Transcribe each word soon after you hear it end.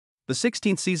the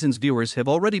 16th season's viewers have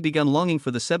already begun longing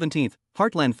for the 17th.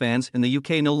 Heartland fans in the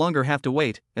UK no longer have to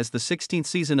wait, as the 16th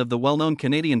season of the well-known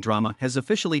Canadian drama has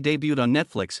officially debuted on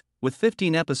Netflix. With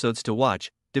 15 episodes to watch,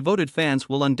 devoted fans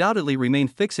will undoubtedly remain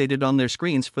fixated on their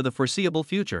screens for the foreseeable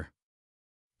future.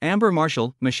 Amber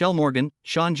Marshall, Michelle Morgan,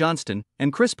 Sean Johnston,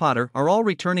 and Chris Potter are all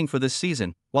returning for this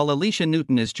season, while Alicia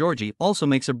Newton as Georgie also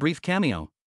makes a brief cameo.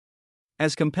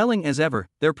 As compelling as ever,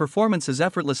 their performances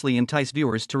effortlessly entice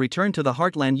viewers to return to the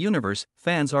Heartland universe.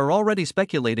 Fans are already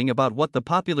speculating about what the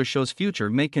popular show's future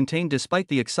may contain despite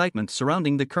the excitement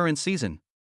surrounding the current season.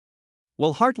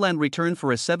 Will Heartland return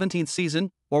for a 17th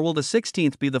season, or will the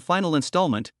 16th be the final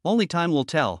installment? Only time will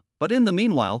tell, but in the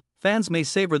meanwhile, fans may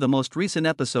savor the most recent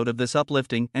episode of this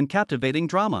uplifting and captivating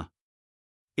drama.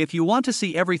 If you want to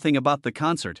see everything about the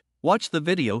concert, watch the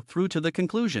video through to the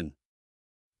conclusion.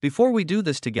 Before we do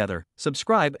this together,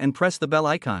 subscribe and press the bell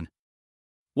icon.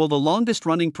 Will the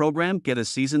longest-running program get a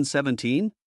season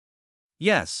 17?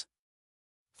 Yes.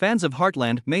 Fans of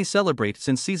Heartland may celebrate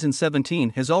since season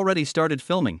 17 has already started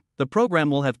filming. The program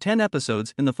will have 10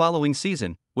 episodes in the following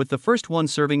season, with the first one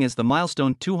serving as the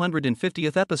milestone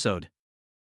 250th episode.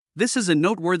 This is a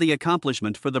noteworthy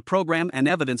accomplishment for the program and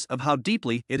evidence of how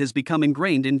deeply it has become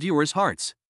ingrained in viewers'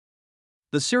 hearts.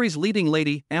 The series' leading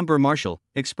lady, Amber Marshall,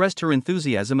 expressed her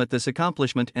enthusiasm at this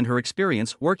accomplishment and her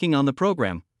experience working on the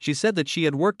program. She said that she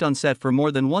had worked on set for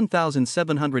more than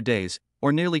 1,700 days,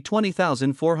 or nearly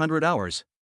 20,400 hours.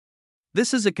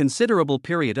 This is a considerable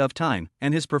period of time,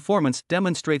 and his performance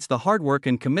demonstrates the hard work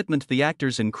and commitment the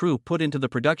actors and crew put into the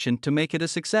production to make it a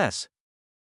success.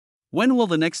 When will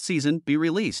the next season be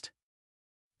released?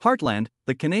 Heartland,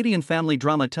 the Canadian family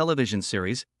drama television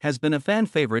series, has been a fan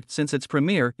favorite since its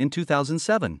premiere in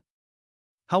 2007.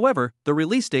 However, the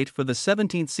release date for the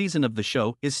 17th season of the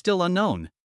show is still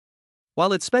unknown.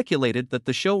 While it's speculated that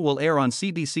the show will air on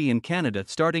CBC in Canada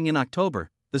starting in October,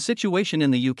 the situation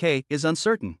in the UK is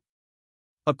uncertain.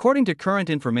 According to current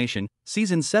information,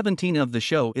 season 17 of the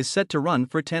show is set to run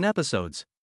for 10 episodes.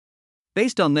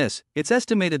 Based on this, it's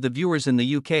estimated the viewers in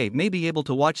the UK may be able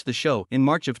to watch the show in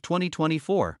March of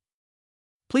 2024.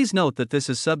 Please note that this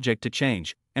is subject to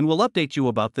change, and we'll update you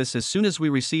about this as soon as we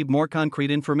receive more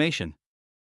concrete information.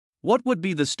 What would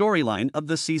be the storyline of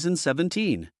the season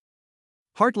 17?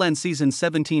 Heartland season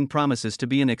 17 promises to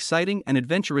be an exciting and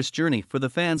adventurous journey for the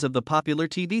fans of the popular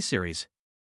TV series.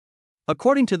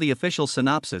 According to the official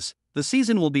synopsis, the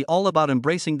season will be all about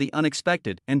embracing the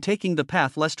unexpected and taking the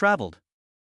path less traveled.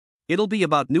 It'll be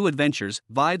about new adventures,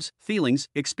 vibes, feelings,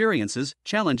 experiences,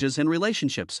 challenges, and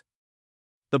relationships.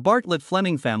 The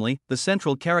Bartlett-Fleming family, the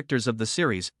central characters of the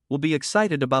series, will be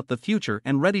excited about the future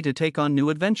and ready to take on new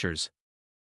adventures.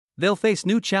 They'll face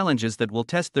new challenges that will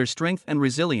test their strength and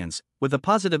resilience, with a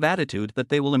positive attitude that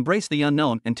they will embrace the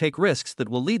unknown and take risks that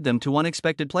will lead them to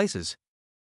unexpected places.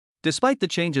 Despite the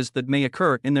changes that may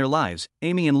occur in their lives,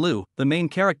 Amy and Lou, the main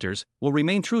characters, will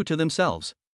remain true to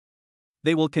themselves.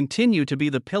 They will continue to be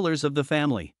the pillars of the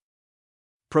family,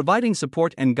 providing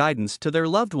support and guidance to their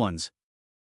loved ones.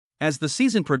 As the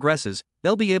season progresses,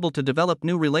 they'll be able to develop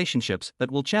new relationships that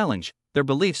will challenge their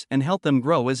beliefs and help them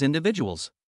grow as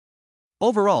individuals.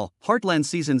 Overall, Heartland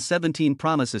Season 17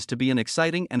 promises to be an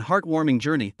exciting and heartwarming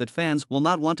journey that fans will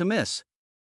not want to miss.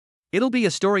 It'll be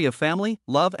a story of family,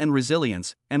 love, and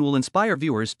resilience, and will inspire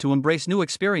viewers to embrace new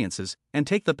experiences and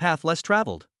take the path less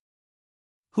traveled.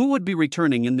 Who would be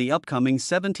returning in the upcoming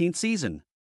 17th season?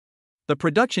 The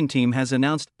production team has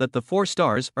announced that the 4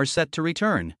 stars are set to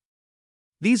return.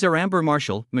 These are Amber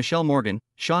Marshall, Michelle Morgan,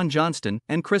 Sean Johnston,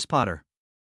 and Chris Potter.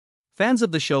 Fans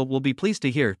of the show will be pleased to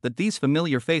hear that these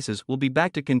familiar faces will be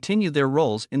back to continue their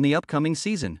roles in the upcoming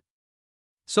season.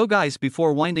 So guys,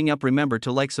 before winding up, remember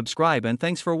to like, subscribe, and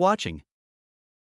thanks for watching.